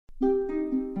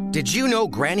Did you know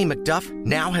Granny McDuff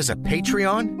now has a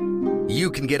Patreon?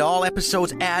 You can get all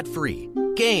episodes ad-free,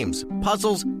 games,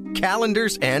 puzzles,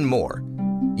 calendars, and more.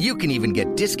 You can even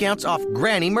get discounts off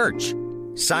Granny merch.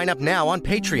 Sign up now on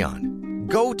Patreon.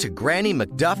 Go to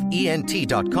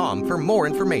GrannyMcDuffENT.com for more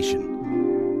information.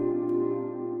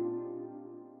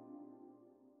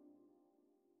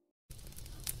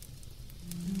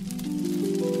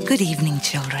 Good evening,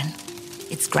 children.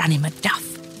 It's Granny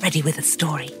McDuff, ready with a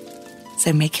story.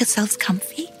 So make yourselves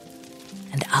comfy,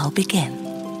 and I'll begin.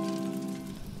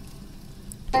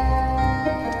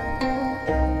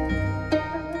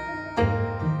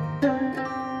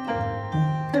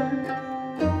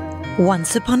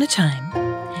 Once upon a time,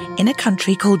 in a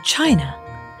country called China,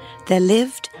 there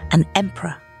lived an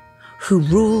emperor who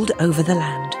ruled over the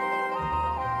land.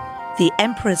 The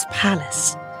emperor's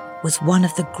palace was one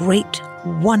of the great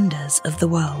wonders of the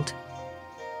world.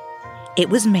 It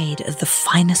was made of the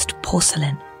finest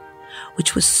porcelain,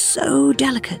 which was so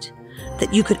delicate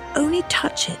that you could only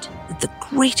touch it with the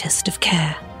greatest of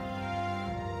care.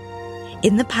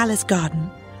 In the palace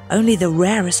garden, only the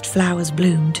rarest flowers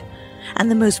bloomed, and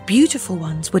the most beautiful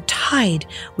ones were tied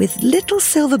with little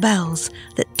silver bells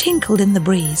that tinkled in the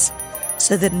breeze,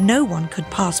 so that no one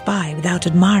could pass by without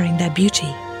admiring their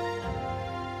beauty.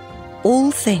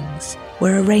 All things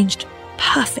were arranged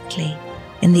perfectly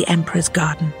in the emperor's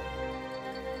garden,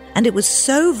 and it was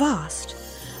so vast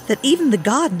that even the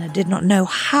gardener did not know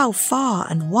how far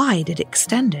and wide it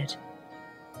extended.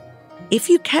 If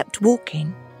you kept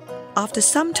walking, after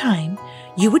some time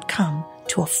you would come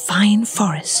to a fine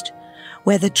forest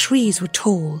where the trees were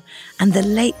tall and the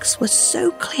lakes were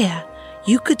so clear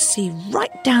you could see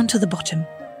right down to the bottom.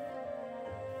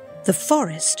 The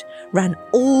forest ran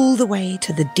all the way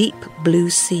to the deep blue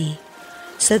sea,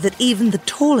 so that even the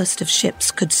tallest of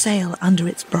ships could sail under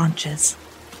its branches.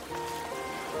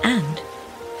 And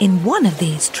in one of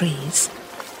these trees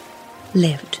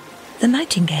lived the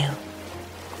nightingale.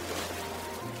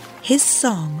 His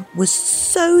song was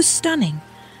so stunning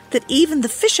that even the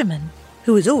fisherman,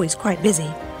 who was always quite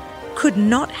busy, could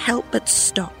not help but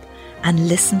stop and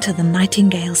listen to the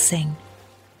nightingale sing.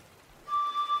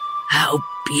 "How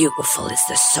beautiful is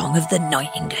the song of the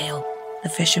nightingale," the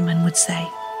fisherman would say.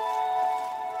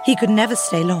 He could never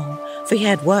stay long, for he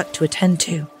had work to attend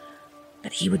to,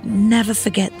 but he would never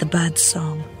forget the bird's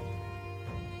song.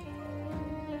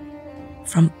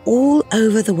 From all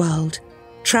over the world,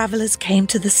 travellers came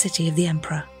to the city of the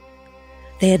emperor.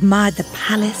 They admired the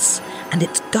palace and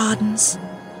its gardens,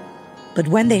 but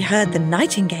when they heard the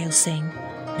nightingale sing,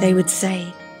 they would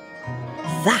say,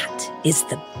 "That is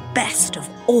the best of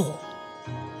all."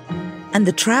 And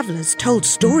the travellers told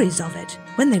stories of it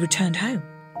when they returned home.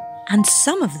 And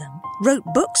some of them wrote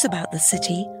books about the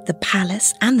city, the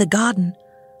palace, and the garden.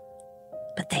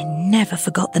 But they never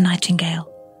forgot the nightingale.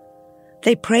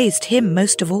 They praised him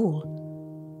most of all.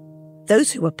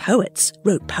 Those who were poets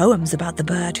wrote poems about the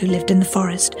bird who lived in the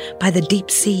forest by the deep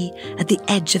sea at the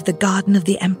edge of the garden of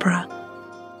the emperor.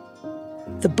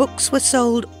 The books were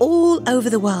sold all over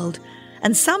the world,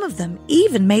 and some of them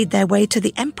even made their way to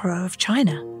the emperor of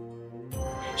China.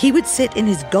 He would sit in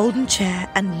his golden chair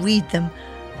and read them,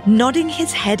 nodding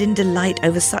his head in delight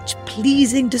over such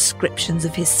pleasing descriptions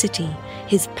of his city,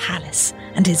 his palace,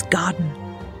 and his garden.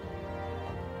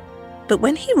 But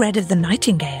when he read of the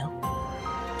nightingale,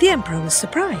 the emperor was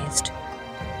surprised,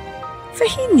 for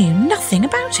he knew nothing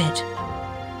about it.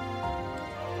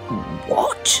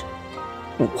 "What?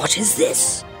 What is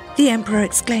this?" the emperor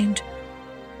exclaimed.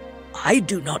 "I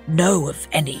do not know of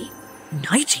any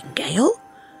nightingale.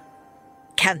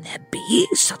 Can there be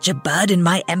such a bird in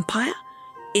my empire,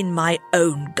 in my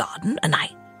own garden, and I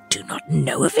do not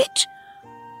know of it?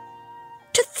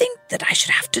 To think that I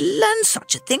should have to learn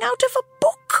such a thing out of a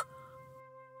book."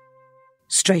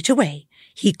 Straight away,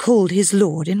 he called his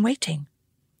lord-in-waiting.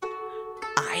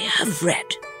 "I have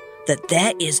read that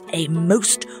there is a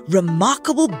most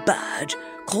remarkable bird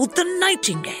called the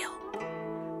nightingale.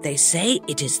 They say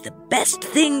it is the best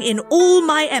thing in all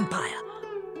my empire.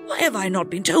 Why have I not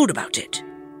been told about it?"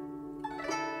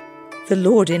 The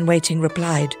lord-in-waiting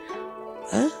replied,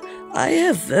 "I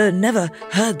have never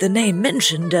heard the name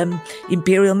mentioned,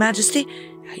 Imperial Majesty.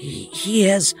 He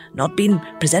has not been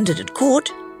presented at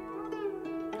court."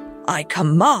 "I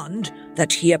command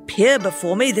that he appear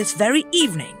before me this very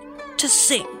evening to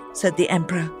sing," said the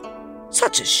emperor.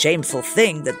 "Such a shameful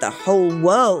thing that the whole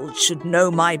world should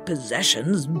know my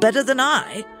possessions better than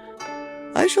I.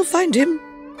 I shall find him."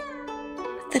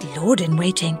 The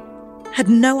lord-in-waiting had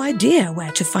no idea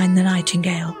where to find the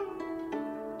nightingale.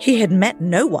 He had met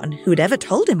no one who had ever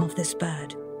told him of this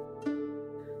bird.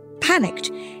 Panicked,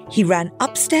 he ran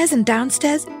upstairs and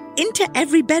downstairs into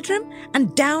every bedroom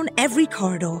and down every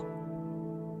corridor.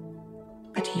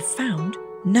 But he found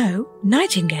no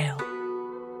Nightingale.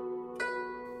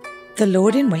 The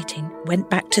Lord-in-Waiting went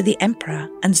back to the Emperor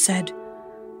and said,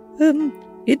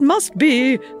 "It must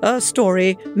be a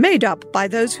story made up by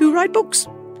those who write books.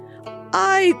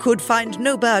 I could find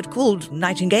no bird called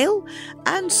Nightingale,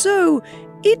 and so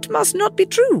it must not be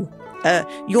true.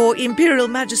 Your Imperial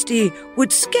Majesty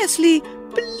would scarcely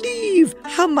believe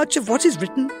how much of what is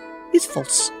written is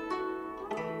false."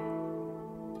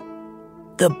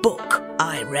 "The book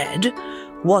I read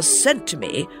was sent to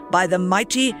me by the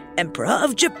mighty Emperor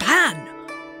of Japan.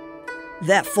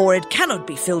 Therefore it cannot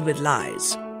be filled with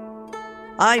lies.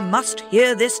 I must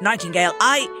hear this Nightingale.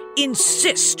 I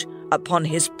insist upon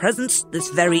his presence this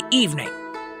very evening.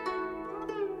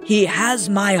 He has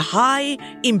my high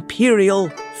imperial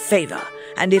favour,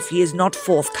 and if he is not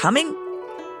forthcoming,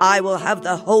 I will have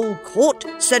the whole court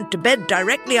sent to bed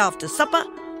directly after supper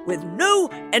with no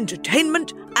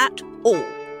entertainment at all."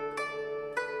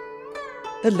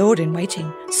 The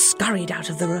Lord-in-Waiting scurried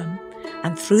out of the room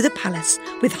and through the palace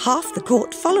with half the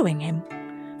court following him,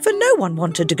 for no one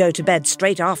wanted to go to bed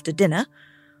straight after dinner.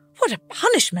 What a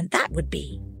punishment that would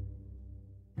be!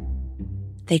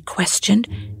 They questioned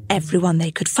everyone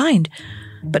they could find,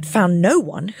 but found no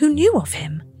one who knew of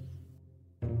him.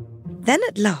 Then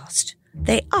at last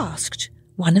they asked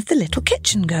one of the little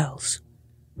kitchen girls,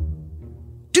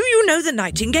 "Do you know the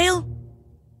Nightingale?"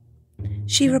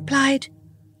 She replied,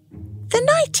 "The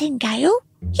Nightingale?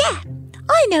 Yeah,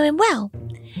 I know him well.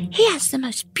 He has the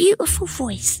most beautiful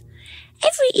voice.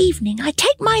 Every evening I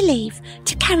take my leave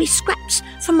to carry scraps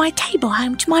from my table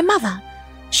home to my mother.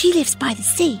 She lives by the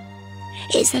sea.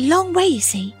 It's a long way, you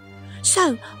see.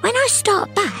 So when I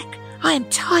start back, I am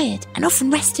tired and often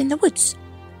rest in the woods.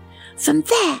 From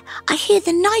there, I hear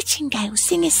the Nightingale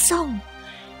sing his song.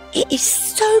 It is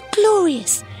so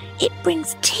glorious, it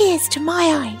brings tears to my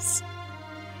eyes."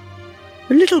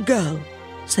 "Little girl,"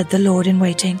 said the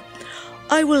Lord-in-Waiting,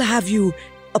 "I will have you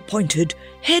appointed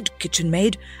head kitchen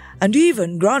maid and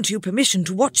even grant you permission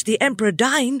to watch the Emperor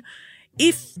dine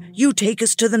if you take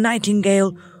us to the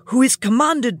Nightingale, who is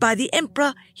commanded by the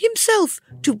Emperor himself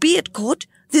to be at court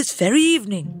this very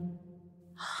evening."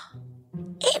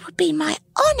 "It would be my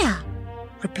honour,"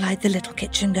 replied the little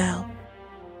kitchen girl.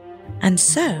 And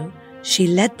so she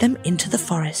led them into the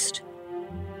forest.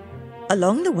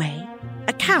 Along the way,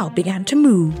 a cow began to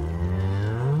moo.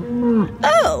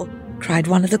 "Oh!" cried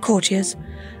one of the courtiers.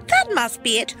 "That must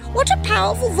be it. What a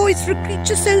powerful voice for a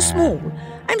creature so small.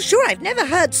 I'm sure I've never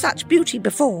heard such beauty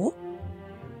before."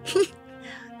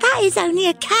 "That is only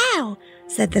a cow,"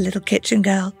 said the little kitchen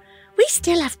girl. "We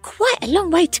still have quite a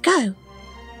long way to go."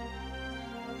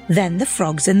 Then the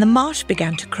frogs in the marsh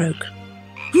began to croak.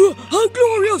 "How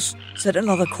glorious!" said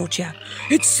another courtier.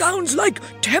 "It sounds like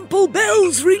temple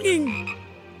bells ringing."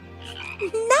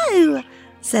 "No,"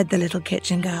 said the little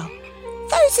kitchen girl.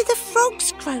 "Those are the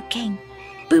frogs croaking.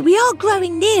 But we are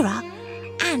growing nearer,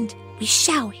 and we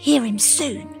shall hear him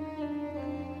soon."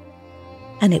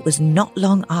 And it was not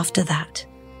long after that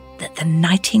the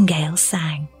Nightingale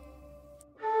sang.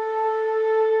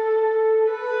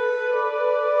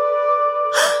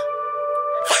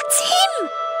 "That's him,"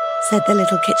 said the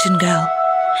little kitchen girl.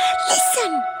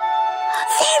 "Listen,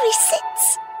 there he sits."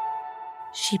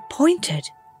 She pointed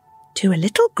to a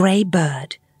little grey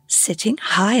bird sitting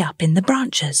high up in the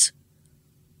branches.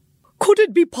 "Could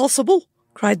it be possible?"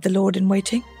 cried the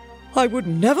Lord-in-Waiting. "I would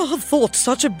never have thought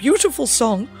such a beautiful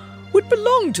song would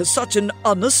belong to such an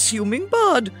unassuming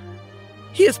bird.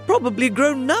 He has probably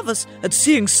grown nervous at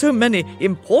seeing so many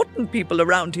important people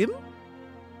around him."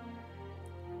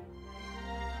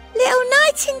 "Little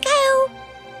Nightingale,"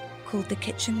 called the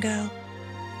kitchen girl,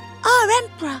 "our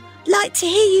Emperor liked to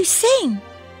hear you sing."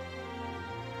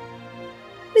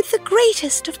 "With the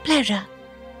greatest of pleasure,"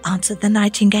 answered the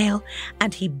Nightingale,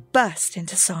 and he burst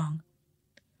into song.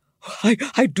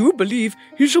 I do believe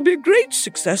he shall be a great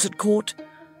success at court,"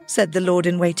 said the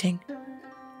Lord-in-Waiting.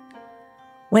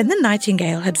 When the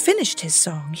Nightingale had finished his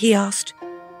song, he asked,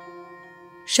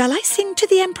 "Shall I sing to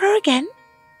the Emperor again?"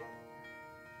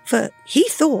 For he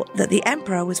thought that the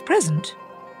Emperor was present.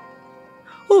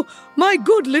 "Oh, my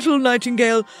good little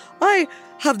Nightingale, I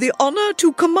have the honour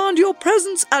to command your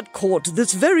presence at court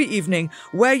this very evening,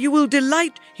 where you will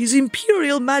delight His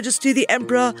Imperial Majesty the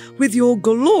Emperor with your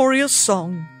glorious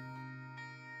song."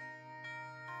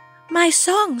 "My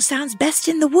song sounds best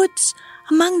in the woods,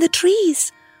 among the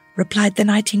trees," replied the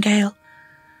Nightingale.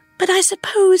 "But I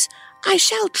suppose I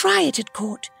shall try it at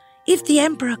court, if the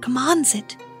Emperor commands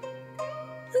it."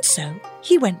 And so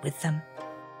he went with them.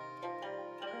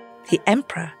 The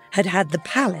Emperor had had the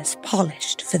palace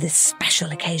polished for this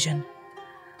special occasion.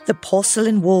 The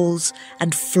porcelain walls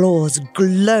and floors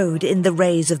glowed in the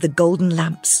rays of the golden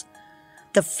lamps.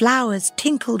 The flowers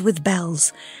tinkled with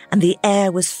bells, and the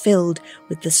air was filled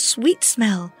with the sweet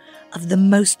smell of the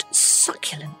most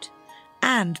succulent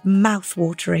and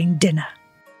mouth-watering dinner.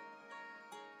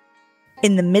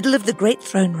 In the middle of the great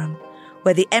throne room,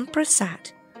 where the emperor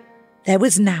sat, there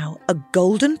was now a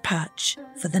golden perch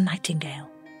for the nightingale.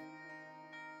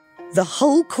 The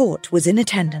whole court was in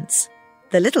attendance.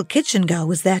 The little kitchen girl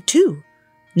was there too,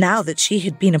 now that she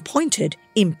had been appointed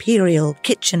imperial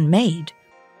kitchen maid.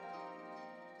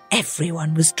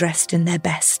 Everyone was dressed in their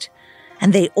best,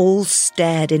 and they all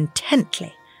stared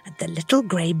intently at the little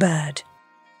grey bird.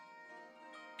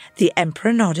 The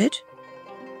emperor nodded,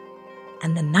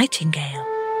 and the nightingale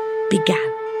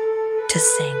began to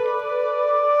sing.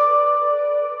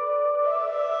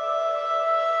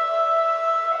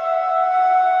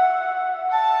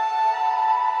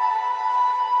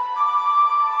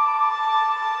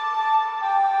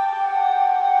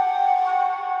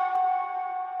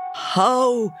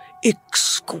 "How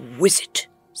exquisite,"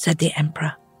 said the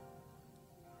emperor.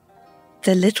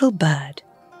 The little bird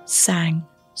sang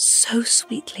so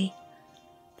sweetly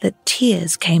that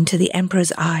tears came to the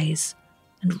emperor's eyes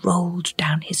and rolled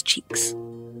down his cheeks.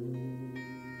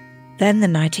 Then the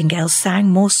nightingale sang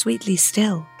more sweetly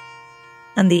still,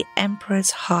 and the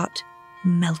emperor's heart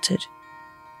melted.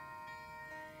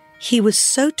 He was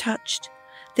so touched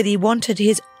that he wanted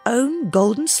his own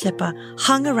golden slipper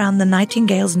hung around the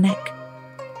nightingale's neck.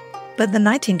 But the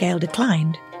nightingale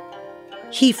declined.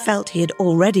 He felt he had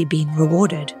already been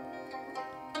rewarded.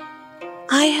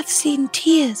 "I have seen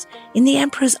tears in the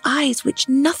emperor's eyes which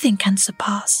nothing can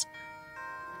surpass.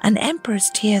 An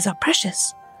emperor's tears are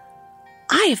precious.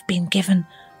 I have been given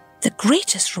the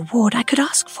greatest reward I could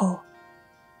ask for."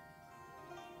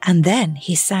 And then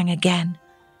he sang again,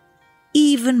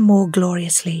 even more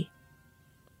gloriously.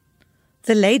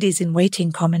 The ladies in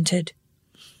waiting commented,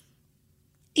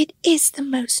 "It is the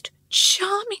most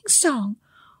charming song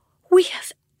we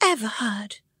have ever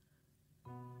heard."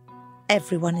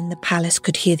 Everyone in the palace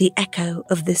could hear the echo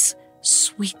of this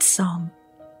sweet song.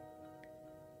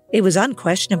 It was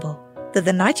unquestionable that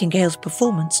the nightingale's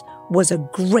performance was a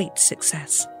great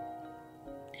success.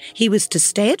 He was to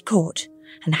stay at court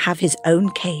and have his own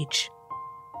cage.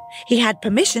 He had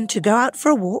permission to go out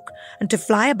for a walk and to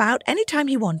fly about any time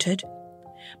he wanted,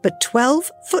 but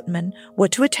 12 footmen were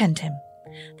to attend him.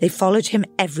 They followed him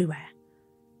everywhere,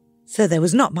 so there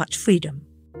was not much freedom.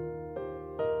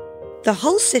 The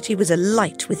whole city was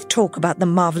alight with talk about the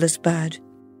marvellous bird.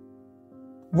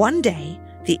 One day,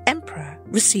 the emperor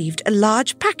received a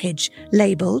large package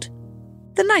labelled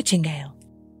 "The Nightingale."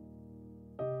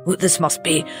 "This must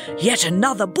be yet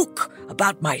another book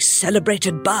about my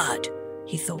celebrated bird,"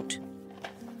 he thought.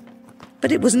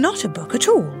 But it was not a book at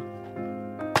all.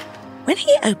 When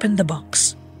he opened the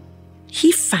box,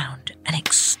 he found an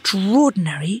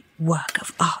extraordinary work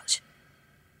of art.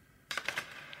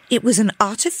 It was an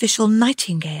artificial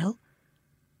nightingale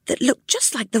that looked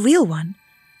just like the real one,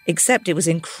 except it was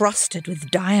encrusted with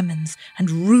diamonds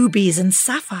and rubies and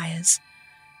sapphires.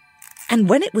 And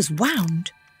when it was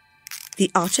wound,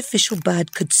 the artificial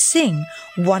bird could sing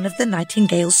one of the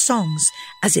nightingale's songs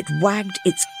as it wagged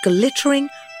its glittering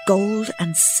gold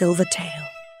and silver tail.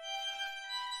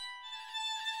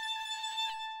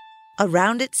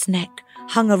 Around its neck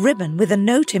hung a ribbon with a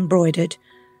note embroidered,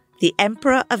 "The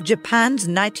Emperor of Japan's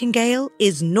nightingale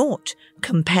is naught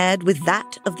compared with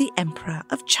that of the Emperor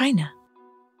of China."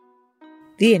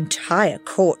 The entire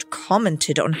court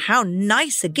commented on how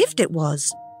nice a gift it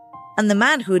was, and the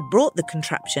man who had brought the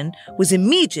contraption was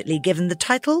immediately given the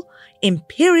title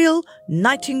Imperial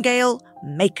Nightingale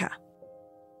Maker.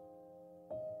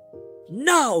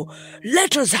 "Now,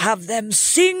 let us have them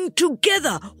sing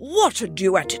together. What a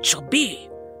duet it shall be,"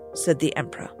 said the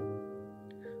emperor.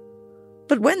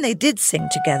 But when they did sing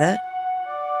together,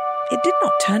 it did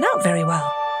not turn out very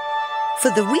well. For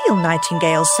the real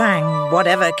nightingale sang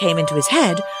whatever came into his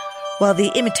head, while the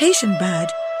imitation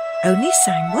bird only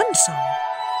sang one song.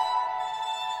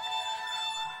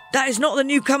 "That is not the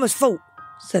newcomer's fault,"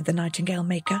 said the nightingale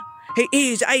maker.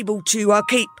 "He is able to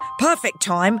keep perfect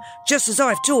time, just as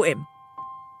I've taught him."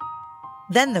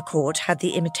 Then the court had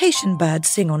the imitation bird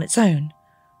sing on its own.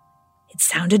 It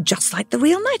sounded just like the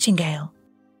real nightingale.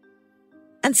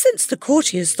 And since the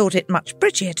courtiers thought it much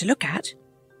prettier to look at,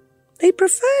 they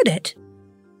preferred it.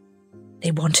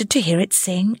 They wanted to hear it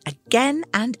sing again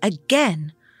and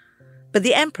again, but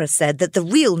the emperor said that the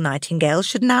real nightingale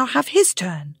should now have his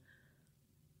turn.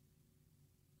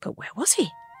 But where was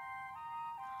he?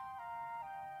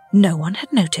 no one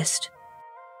had noticed.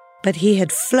 But he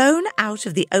had flown out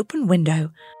of the open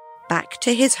window back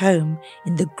to his home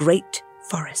in the great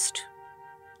forest.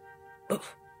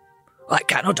 "I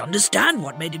cannot understand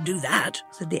what made him do that,"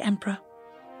 said the emperor.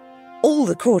 All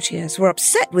the courtiers were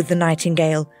upset with the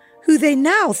nightingale, who they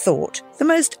now thought the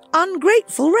most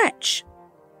ungrateful wretch.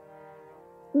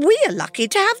 "We are lucky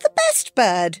to have the best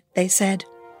bird," they said,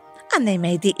 and they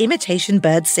made the imitation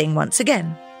bird sing once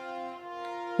again.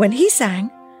 When he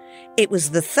sang, it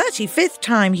was the 35th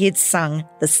time he had sung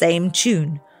the same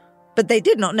tune, but they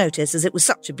did not notice as it was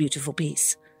such a beautiful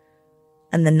piece.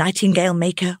 And the nightingale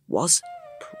maker was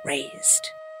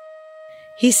praised.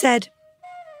 He said,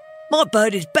 "My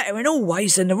bird is better in all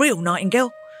ways than the real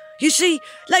nightingale. You see,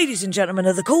 ladies and gentlemen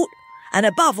of the court, and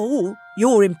above all,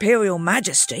 your imperial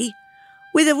majesty,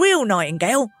 with a real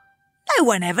nightingale, no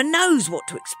one ever knows what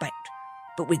to expect.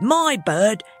 But with my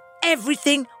bird,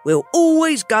 everything will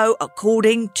always go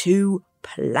according to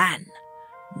plan.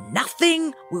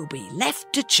 Nothing will be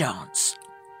left to chance."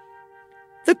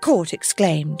 The court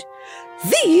exclaimed,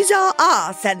 "These are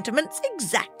our sentiments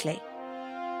exactly."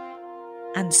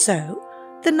 And so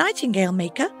the nightingale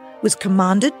maker was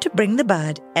commanded to bring the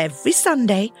bird every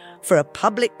Sunday for a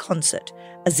public concert,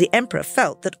 as the emperor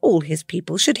felt that all his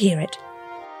people should hear it.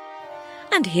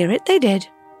 And hear it they did.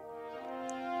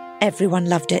 Everyone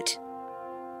loved it,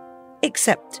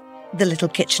 except the little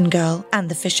kitchen girl and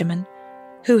the fisherman,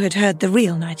 who had heard the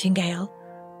real nightingale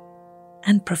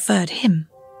and preferred him.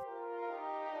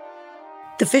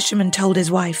 The fisherman told his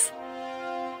wife,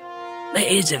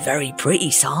 "It is a very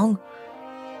pretty song,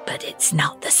 but it's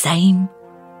not the same.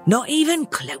 Not even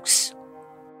close."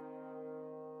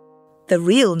 The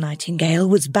real nightingale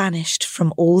was banished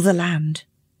from all the land.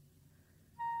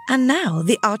 And now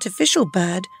the artificial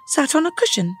bird sat on a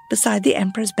cushion beside the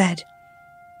emperor's bed.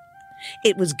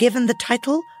 It was given the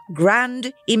title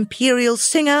Grand Imperial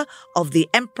Singer of the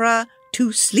Emperor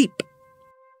to Sleep.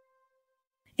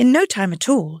 In no time at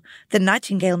all, the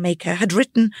nightingale maker had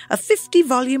written a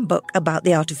 50-volume book about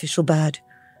the artificial bird.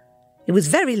 It was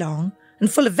very long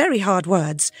and full of very hard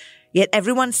words, yet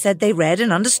everyone said they read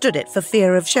and understood it for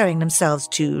fear of showing themselves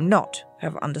to not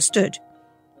have understood.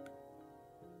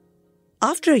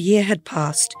 After a year had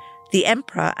passed, the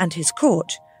emperor and his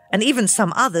court, and even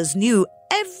some others, knew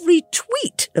every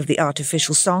tweet of the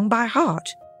artificial song by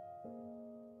heart.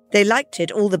 They liked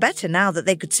it all the better now that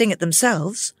they could sing it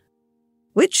themselves,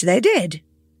 which they did.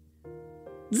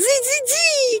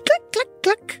 Zee-zee-zee, cluck, cluck,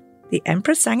 cluck. The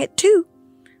emperor sang it too.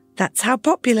 That's how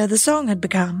popular the song had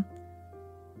become.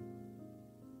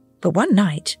 But one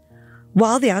night,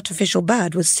 while the artificial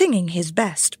bird was singing his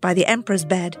best by the emperor's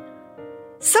bed,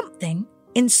 something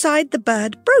inside the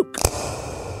bird broke,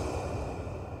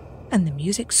 and the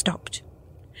music stopped.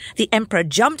 The emperor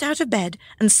jumped out of bed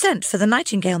and sent for the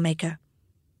nightingale maker.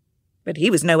 But he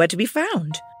was nowhere to be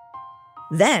found.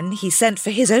 Then he sent for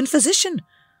his own physician.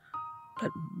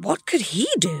 But what could he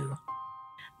do?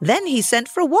 Then he sent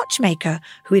for a watchmaker,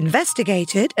 who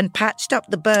investigated and patched up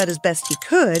the bird as best he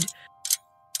could.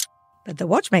 But the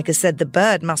watchmaker said the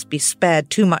bird must be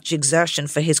spared too much exertion,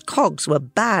 for his cogs were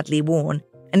badly worn,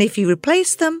 and if he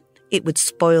replaced them, it would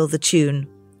spoil the tune.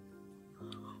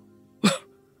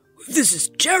 "This is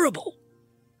terrible,"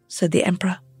 said the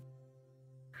emperor.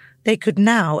 They could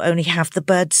now only have the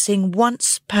bird sing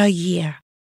once per year,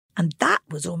 and that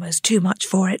was almost too much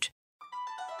for it.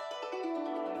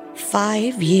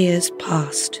 5 years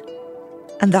passed,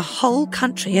 and the whole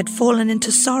country had fallen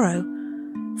into sorrow,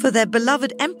 for their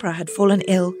beloved emperor had fallen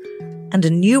ill, and a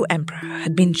new emperor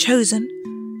had been chosen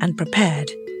and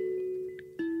prepared.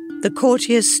 The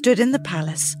courtiers stood in the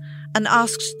palace and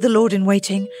asked the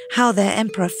lord-in-waiting how their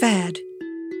emperor fared.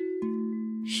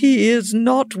 "He is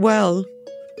not well."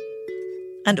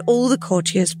 And all the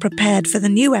courtiers prepared for the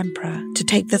new emperor to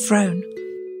take the throne.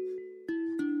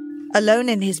 Alone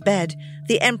in his bed,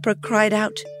 the emperor cried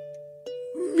out,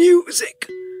 "Music!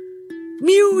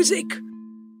 Music!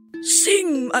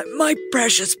 Sing, my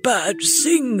precious bird,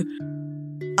 sing!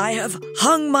 I have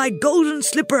hung my golden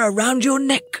slipper around your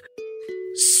neck.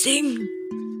 Sing!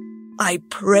 I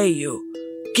pray you,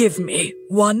 give me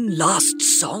one last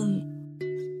song."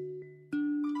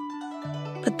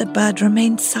 But the bird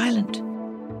remained silent.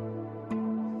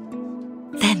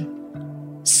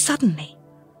 Then, suddenly,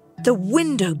 the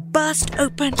window burst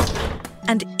open,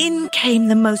 and in came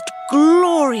the most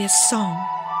glorious song.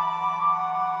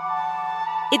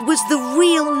 It was the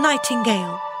real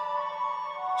nightingale.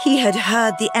 He had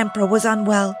heard the emperor was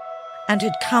unwell and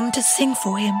had come to sing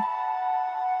for him.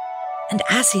 And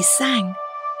as he sang,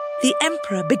 the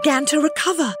emperor began to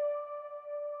recover.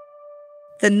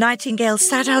 The nightingale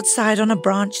sat outside on a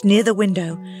branch near the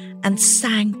window and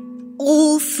sang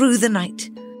all through the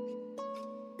night.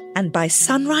 And by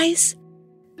sunrise,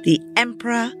 the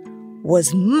emperor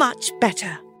was much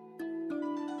better.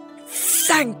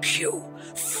 Thank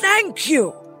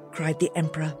you, cried the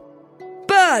emperor.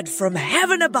 Bird from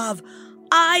heaven above,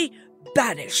 I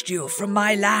banished you from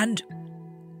my land.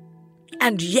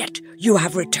 And yet you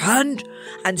have returned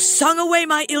and sung away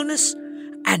my illness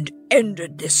and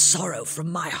ended this sorrow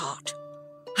from my heart.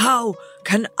 How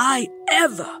can I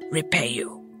ever repay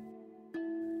you?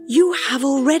 You have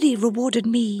already rewarded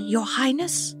me, your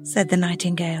highness, said the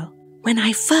nightingale. When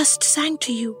I first sang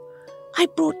to you, I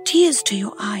brought tears to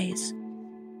your eyes.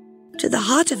 To the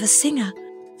heart of a singer,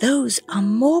 those are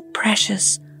more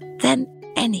precious than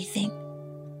anything.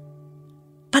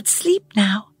 But sleep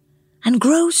now and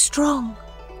grow strong.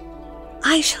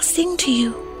 I shall sing to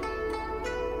you.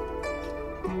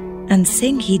 And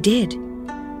sing he did.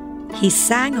 He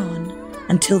sang on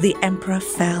until the emperor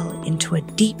fell into a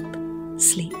deep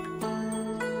sleep.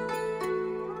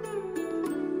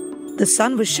 The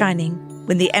sun was shining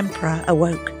when the emperor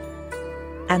awoke,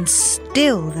 and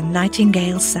still the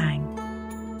nightingale sang.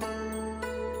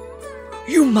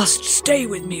 You must stay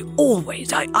with me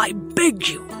always, I beg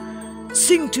you.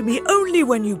 Sing to me only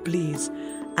when you please,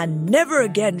 and never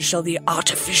again shall the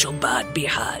artificial bird be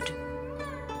heard.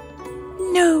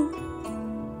 No,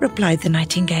 replied the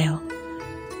nightingale.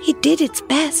 It did its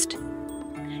best.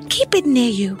 Keep it near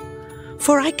you,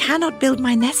 for I cannot build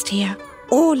my nest here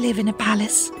or live in a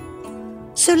palace.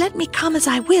 So let me come as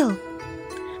I will,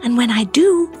 and when I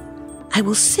do, I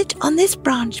will sit on this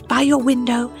branch by your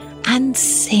window and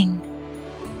sing.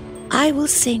 I will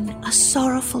sing a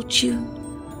sorrowful tune.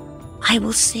 I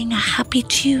will sing a happy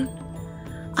tune.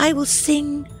 I will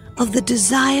sing of the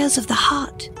desires of the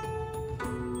heart.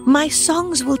 My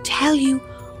songs will tell you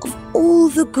of all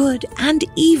the good and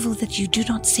evil that you do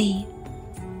not see.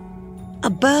 A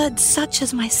bird such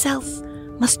as myself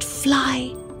must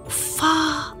fly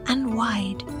far and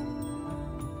wide.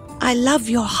 I love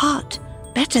your heart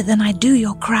better than I do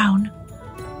your crown.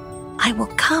 I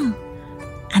will come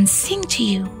and sing to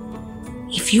you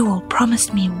if you will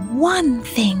promise me one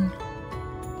thing.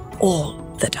 All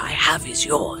that I have is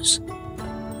yours,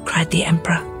 cried the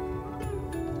emperor.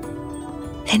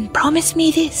 Then promise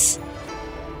me this.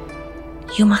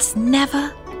 You must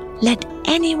never let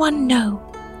anyone know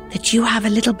that you have a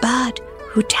little bird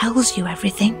who tells you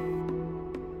everything.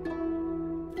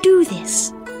 Do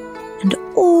this, and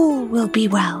all will be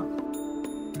well.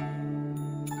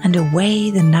 And away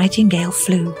the nightingale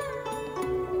flew,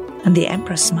 and the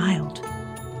emperor smiled,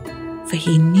 for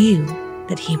he knew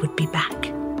that he would be back.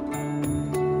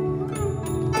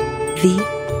 The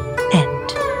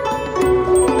end.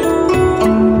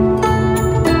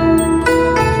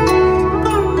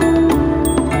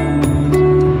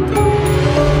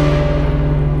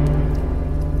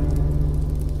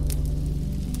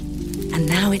 And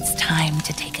now it's time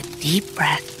to take a deep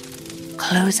breath,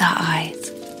 close our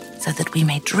eyes, so that we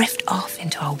may drift off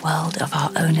into a world of our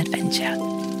own adventure.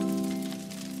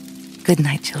 Good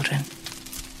night, children.